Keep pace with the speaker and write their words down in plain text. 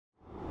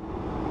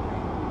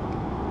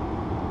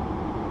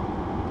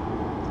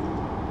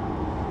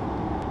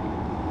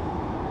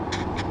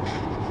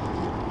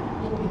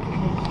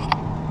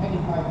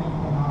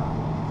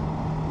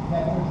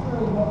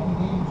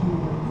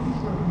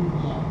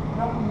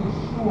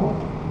sure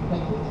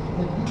that the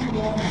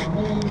UVM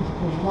remains the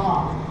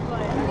rock.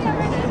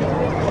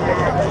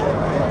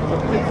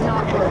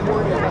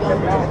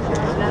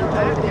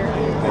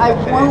 I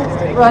won't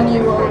run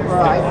you over,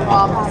 I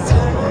promise.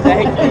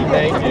 Thank you,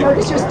 thank you.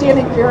 Notice you're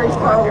standing very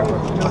far away.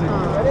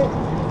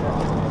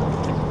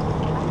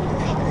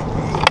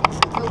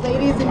 So,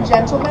 ladies and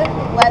gentlemen,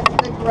 let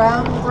the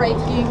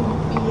groundbreaking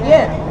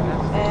begin.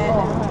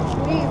 And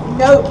please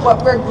note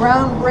what we're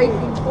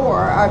groundbreaking for,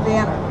 our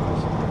banner.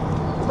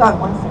 Hold on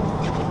one second.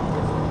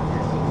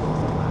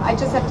 I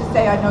just have to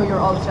say, I know you're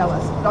all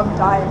jealous, but I'm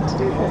dying to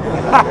do this.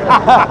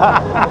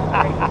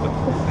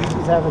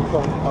 She's having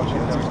fun.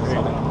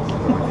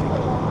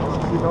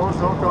 You know it's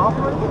not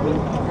coffee?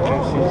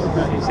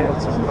 She's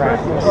had some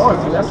practice. Oh,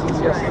 it's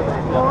lessons yesterday.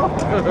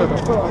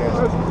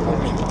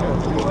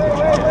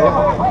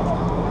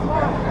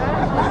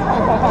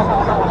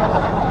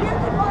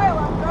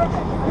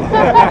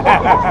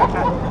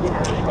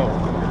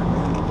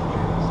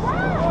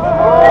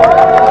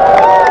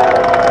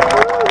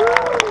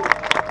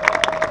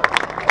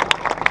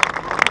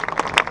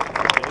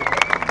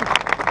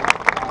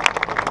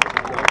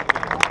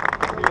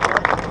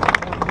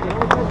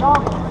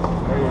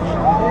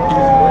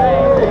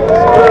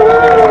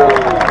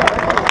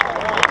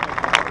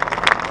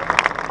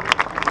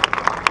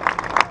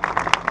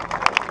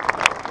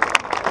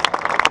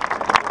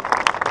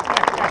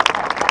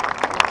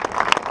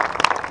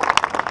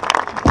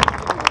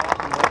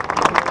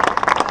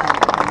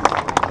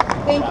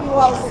 Thank you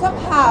all.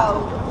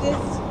 Somehow,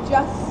 this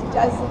just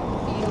doesn't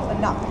feel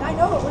enough. And I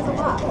know it was a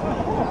lot.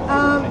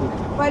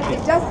 But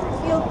it doesn't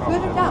feel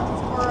good enough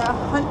for a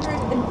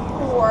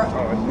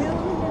 $104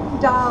 million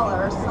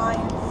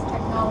science,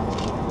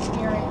 technology,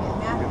 engineering,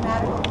 and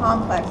mathematical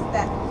complex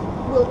that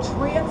will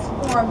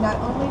transform not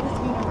only this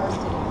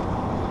university,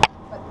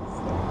 but the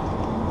state.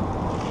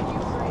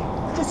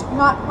 Just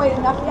not quite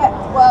enough yet.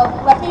 Well,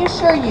 let me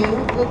assure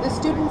you that the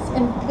students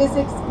in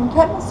physics and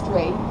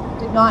chemistry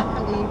did not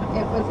believe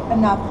it was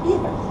enough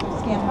either.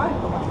 Stand by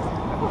for one.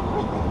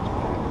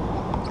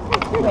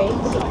 Wait,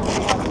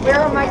 where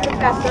are my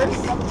professors?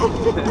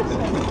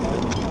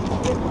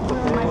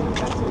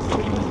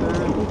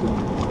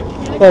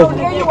 Oh,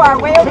 here you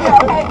are, way over here.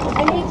 Okay,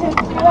 I need to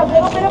do a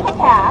little bit of a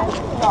pass.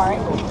 Sorry.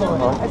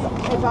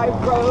 As I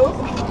rose.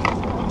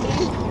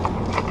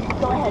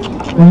 Go ahead.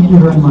 Thank you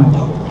very much.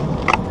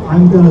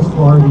 I'm Dennis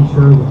Flaherty,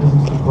 Chair of the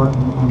Physics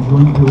Department. I'm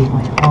joined here with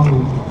my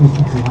colleague,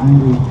 Christopher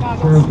Landry,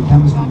 Chair of the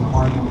Chemistry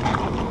Department.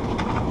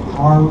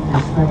 Our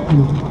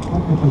respective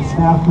technical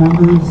staff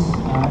members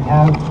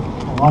have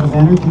a lot of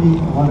energy,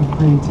 a lot of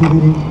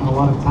creativity, and a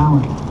lot of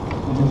talent.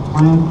 And they've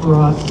planned for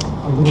us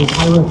a little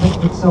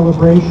pyrotechnic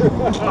celebration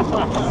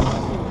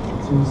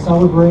to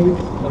celebrate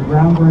the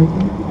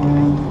groundbreaking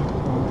and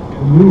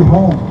the new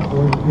home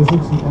for the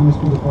Physics and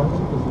Chemistry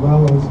Department, as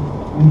well as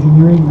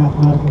engineering,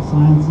 mathematical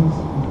sciences,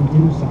 and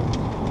computer science.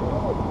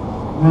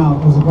 Now,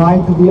 as a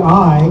guide to the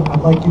eye,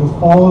 I'd like you to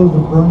follow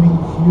the burning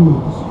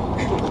fuse.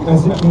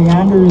 As it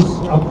meanders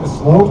up the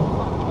slope,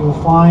 you'll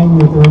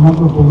find that there are a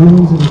number of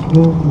balloons that are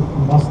filled with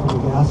combustible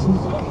gases.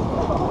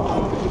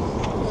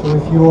 So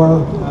if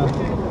you're a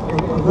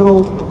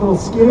little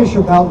skittish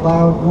about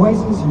loud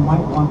noises, you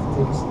might want to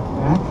take a step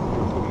back.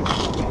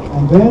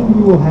 And then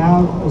we will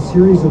have a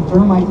series of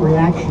thermite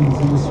reactions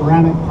in the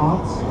ceramic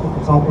pots at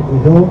the top of the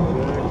hill.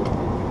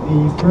 The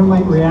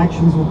thermite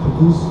reactions will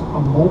produce a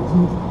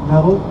molten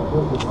metal that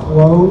will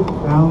flow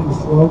down the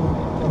slope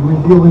and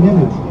reveal an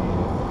image.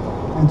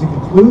 And to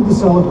conclude the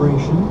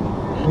celebration,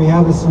 we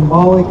have a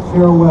symbolic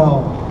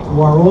farewell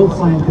to our old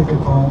scientific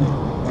home,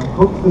 our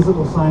Cook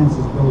Physical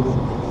Sciences building.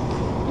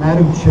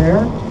 Madam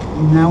Chair,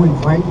 we now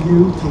invite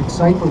you to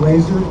excite the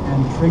laser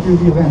and trigger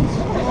the events.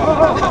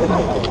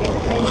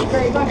 Thank you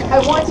very much. I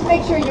want to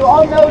make sure you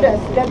all notice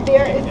that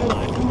there is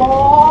a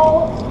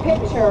small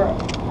picture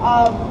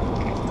of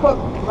Cook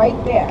right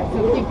there. So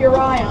keep your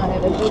eye on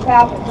it as this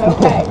happens.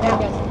 Okay, now,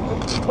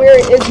 where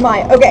is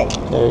mine? Okay.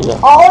 There you go.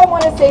 All I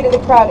want to say to the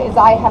crowd is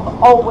I have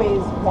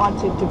always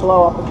wanted to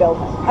blow up a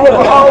building. I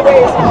have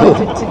always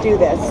wanted to do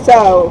this.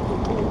 So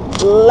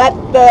let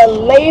the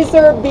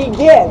laser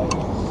begin.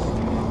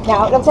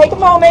 Now it'll take a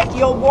moment.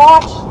 You'll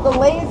watch the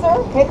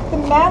laser hit the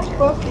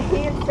matchbook to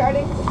see it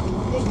starting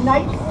to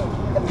ignite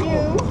the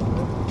fuse.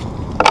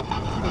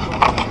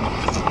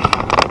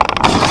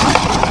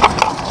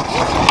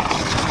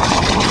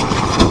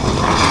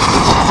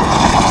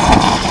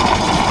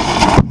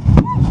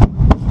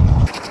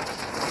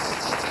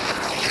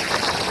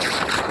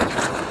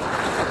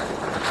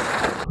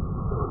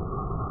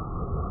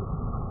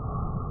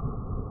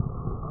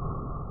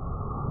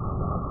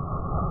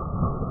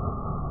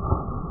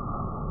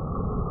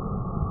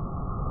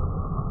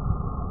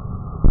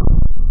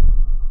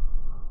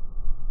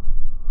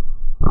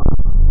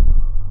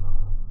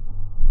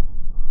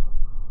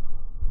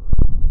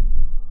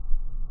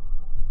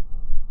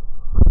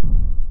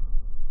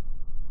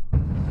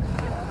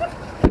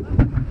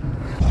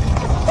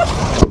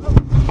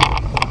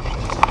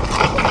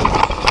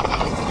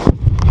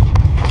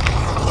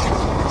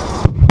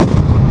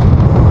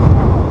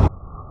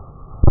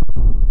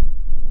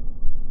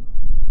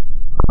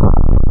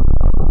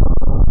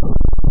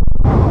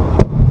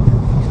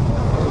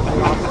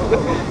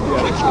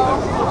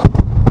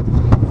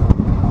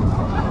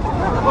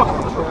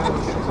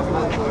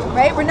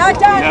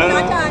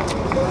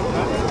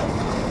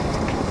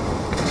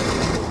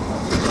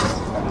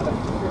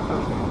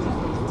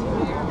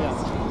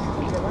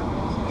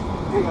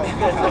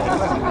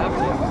 Yes.